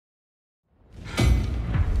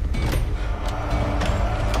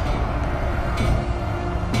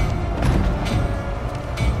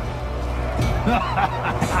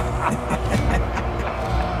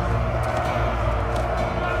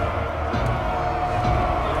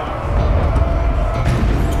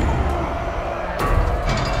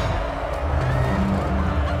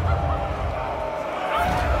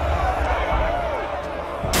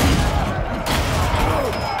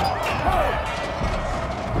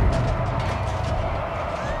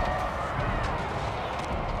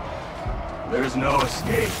There's no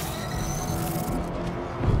escape.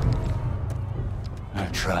 I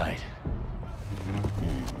tried.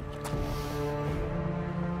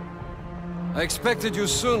 I expected you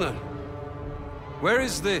sooner. Where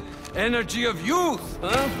is the energy of youth,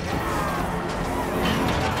 huh?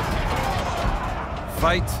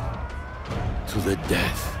 Fight to the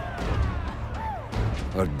death.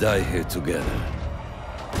 Or die here together.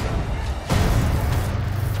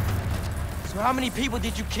 So how many people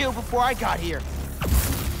did you kill before I got here?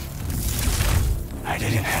 I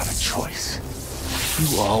didn't have a choice.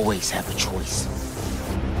 You always have a choice.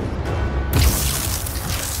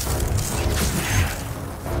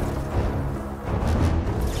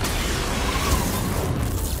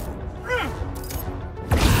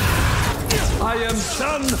 I am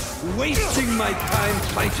done wasting my time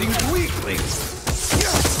fighting weaklings.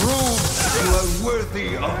 Prove you are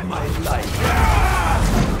worthy of my life.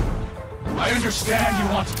 I understand you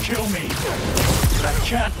want to kill me, but I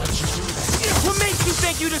can't let you do that. What makes you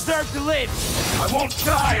think you deserve to live? I won't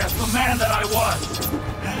die as the man that I was.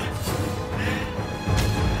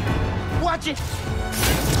 Watch it!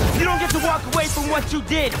 You don't get to walk away from what you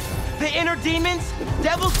did. The inner demons,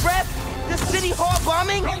 Devil's Breath, the City Hall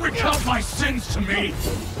bombing. Don't recount my sins to me.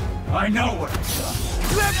 I know what I've done.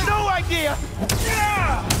 You have no idea!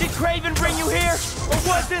 Did Kraven bring you here, or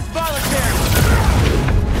was this voluntary?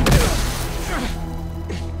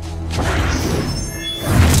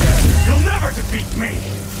 You'll never defeat me!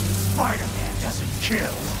 Spider-Man doesn't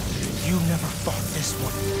kill. You never fought this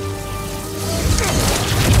one.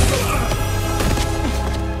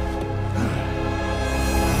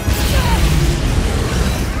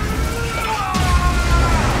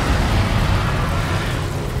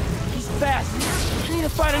 He's fast. I need to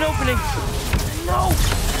find an opening. No!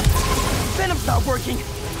 Venom's not working.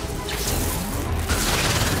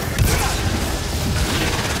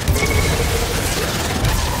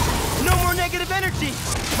 No more negative energy!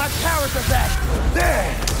 My powers are back!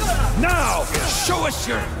 There! Now, show us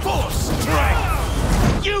your full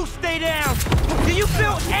strength! You stay down! Do you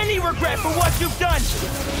feel any regret for what you've done?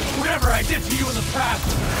 Whatever I did to you in the past,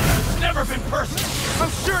 it's never been personal.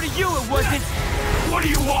 I'm sure to you it wasn't. What do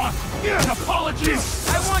you want? An apology?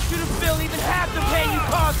 I want you to feel even half the pain you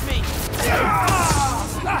caused me!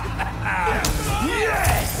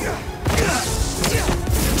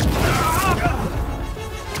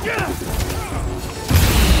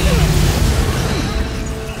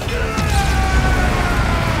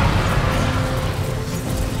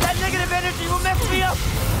 That negative energy will mess me up!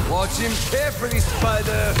 Watch him carefully,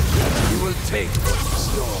 Spider. He will take what's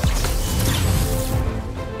yours.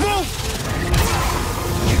 Move!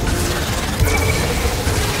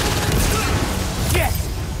 Yes!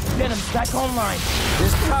 Venom's back online.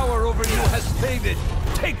 His power over you has faded.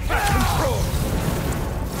 Take back control.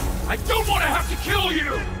 I don't want to have to kill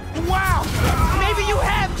you! Wow! Maybe you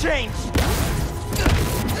have changed!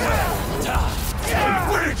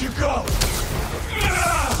 Where did you go?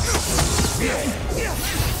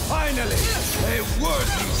 Finally, a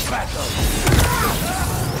worthy battle.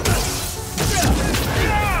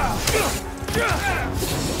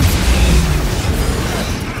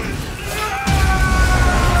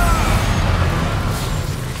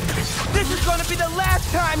 This is gonna be the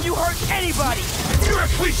last time you hurt anybody! You're a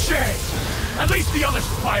cliché! At least the other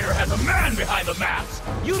spider has a man behind the mask!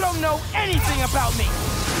 You don't know anything about me!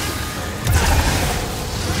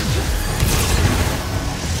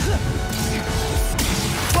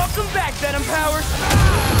 Welcome back, Venom Powers!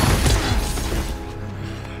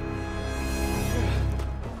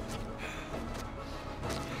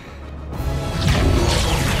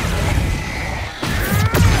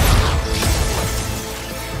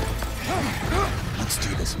 Let's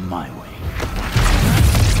do this my way.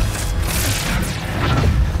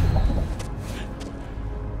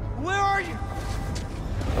 Where are you?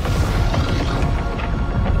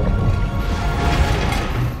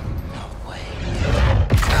 No way.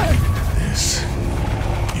 This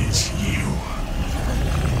is you.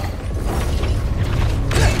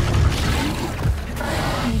 I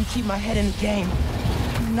need to keep my head in the game.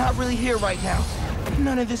 I'm not really here right now.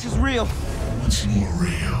 None of this is real. What's more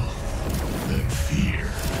real than fear?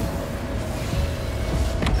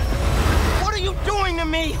 What are you doing to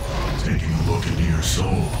me? Taking a look into your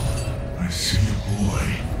soul, I see a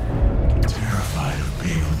boy terrified of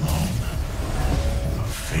being alone, of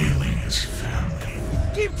failing his family.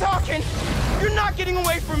 Keep talking! You're not getting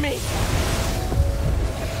away from me!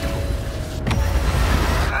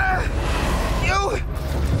 You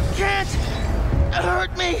can't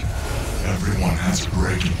hurt me! Everyone has a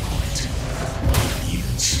breaking point,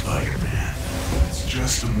 even Spider-Man. It's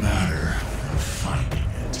just a matter of finding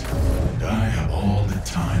it. And I have all the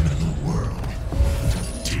time in the world to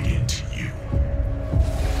dig into you.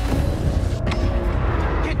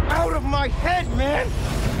 Get out of my head, man!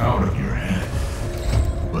 Out of your head.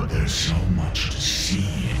 But there's so much to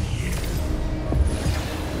see in here.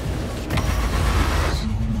 So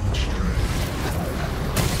much dread.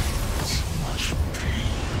 So much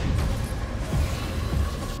pain.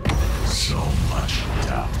 So much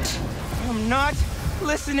doubt. I'm not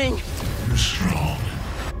listening. You're strong.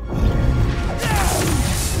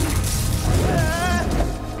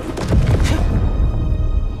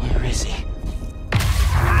 Where is he?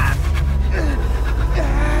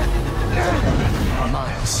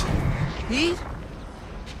 Miles. Pete?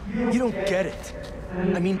 You don't get it.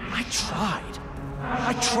 I mean, I tried.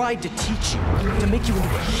 I tried to teach you, to make you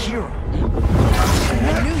into a hero.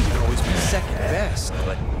 I knew you'd always be second best,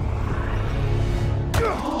 but...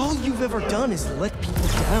 all you've ever done is let people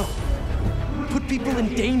down. Put people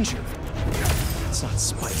in danger. It's not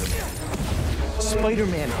Spider-Man.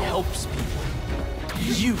 Spider-Man helps people.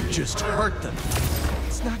 You just hurt them.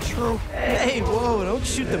 It's not true. Hey, whoa, don't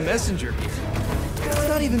shoot the messenger. It's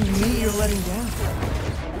not even me you're letting down.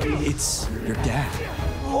 It's your dad.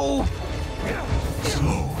 Oh! So,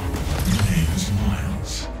 your name is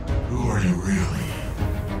Miles. Who are you really,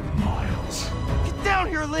 Miles? Get down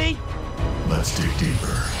here, Lee! Let's dig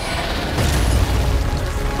deeper.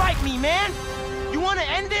 Fight me, man! You want to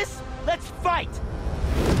end this? Let's fight!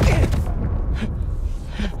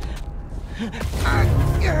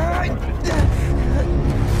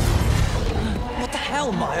 What the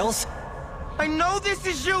hell, Miles? I know this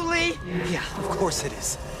is you, Lee! Yeah, of course it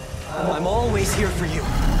is. I'm always here for you.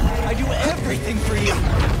 I do everything for you.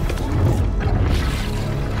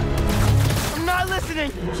 I'm not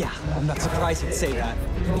listening! Yeah, I'm not surprised you'd say that.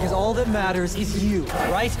 Because all that matters is you,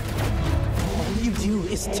 right? All you do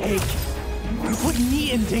is take. You put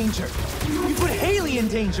me in danger. You put Haley in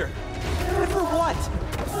danger. And for what?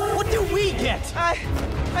 What do we get?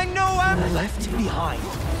 I know I'm... Left behind.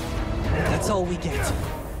 That's all we get.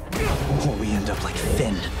 Or we end up like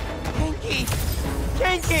Finn. Ganke!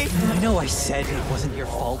 Ganke! I know I said it wasn't your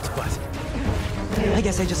fault, but... I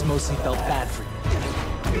guess I just mostly felt bad for you.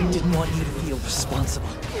 Didn't want you to feel responsible.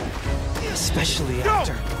 Especially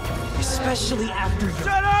after you...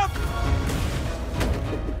 Shut up!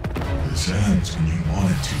 This ends when you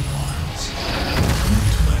want it to, Miles. You're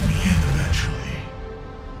going to let me in eventually.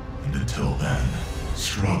 And until then,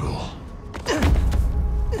 struggle.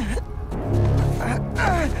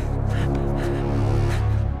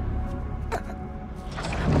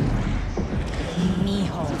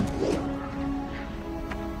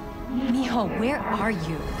 Mijo, where are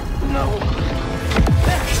you? No!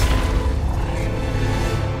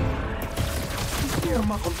 Here,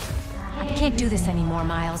 Mom. I can't do this anymore,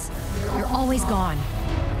 Miles. You're always gone.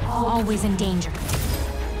 Always in danger.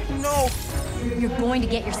 No! You're going to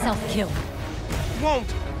get yourself killed.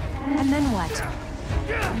 Won't! And then what?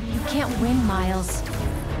 You can't win, Miles.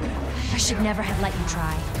 I should never have let you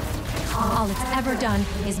try. All it's ever done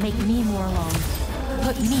is make me more alone.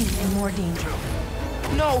 Put me in more danger.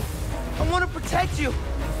 No! I want to protect you!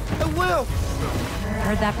 I will!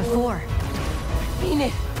 Heard that before. Mean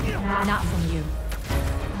it! Not from you.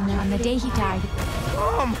 On the day he died,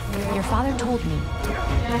 Mom! your father told me,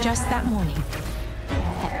 just that morning,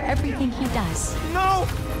 that everything he does... No!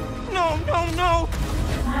 No, no, no!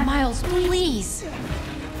 Miles, please!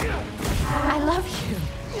 I love you.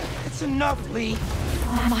 It's enough, Lee.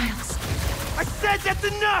 Miles. I said that's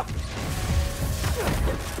enough!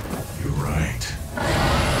 You're right.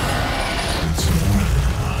 It's more than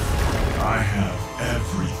enough. I have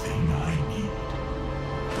everything I need.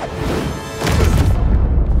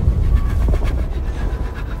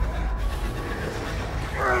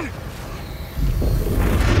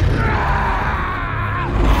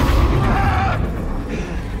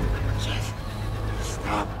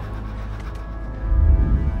 Stop.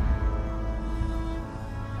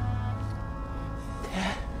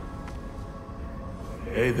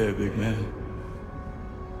 Hey there, big man.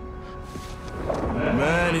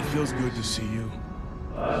 Man, it feels good to see you.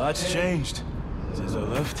 Lots changed since I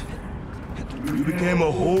left. You became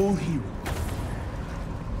a whole hero.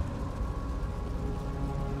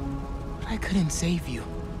 But I couldn't save you.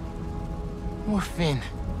 Or Finn.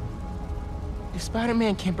 If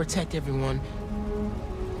Spider-Man can't protect everyone,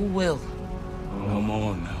 who will? Come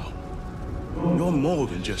on now. You're more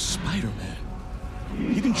than just Spider-Man.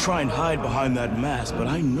 You can try and hide behind that mask, but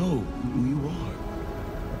I know who you are.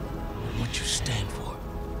 And what you stand for.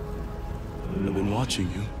 I've been watching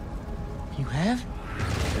you. You have?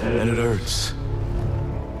 And it hurts.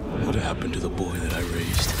 What happened to the boy that I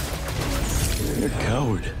raised? You're a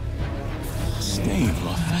coward. stain on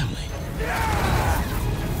our family.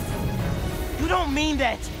 You don't mean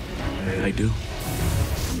that. I do.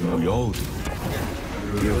 We all do.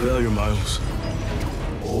 You're a failure, Miles.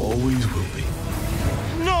 Always will be.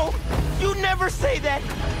 No, you never say that.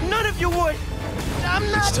 None of you would. I'm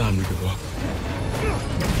not. It's time to give up.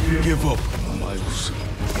 Give up, Miles.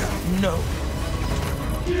 No.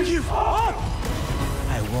 Give up?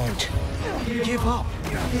 I won't. Give up.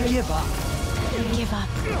 Give up. Give up.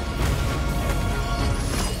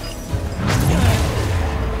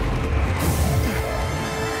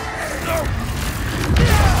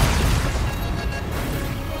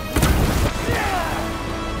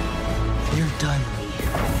 You're done, Lee.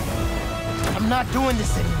 I'm not doing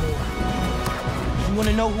this anymore. You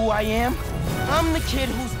wanna know who I am? I'm the kid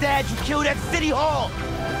whose dad you killed at City Hall.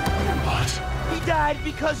 What? He died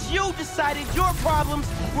because you decided your problems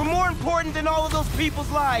were more important than all of those people's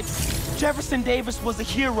lives. Jefferson Davis was a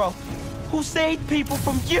hero who saved people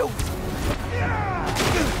from you.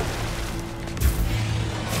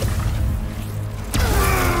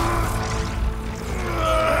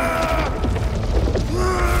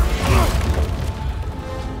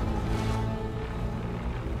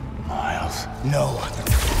 Miles. No.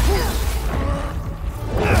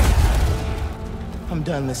 I'm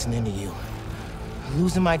done listening to you.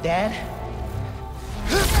 Losing my dad?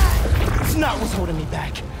 It's not what's holding me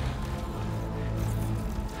back.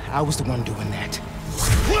 I was the one doing that.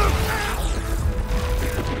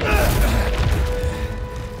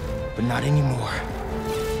 But not anymore.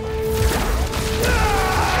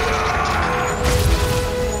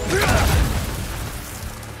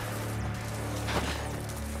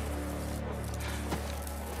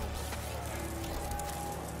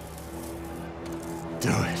 Do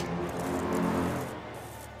it.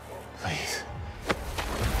 Please.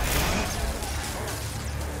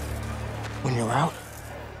 When you're out,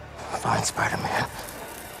 find Spider-Man.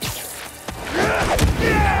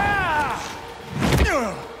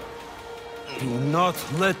 Do not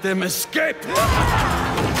let them escape!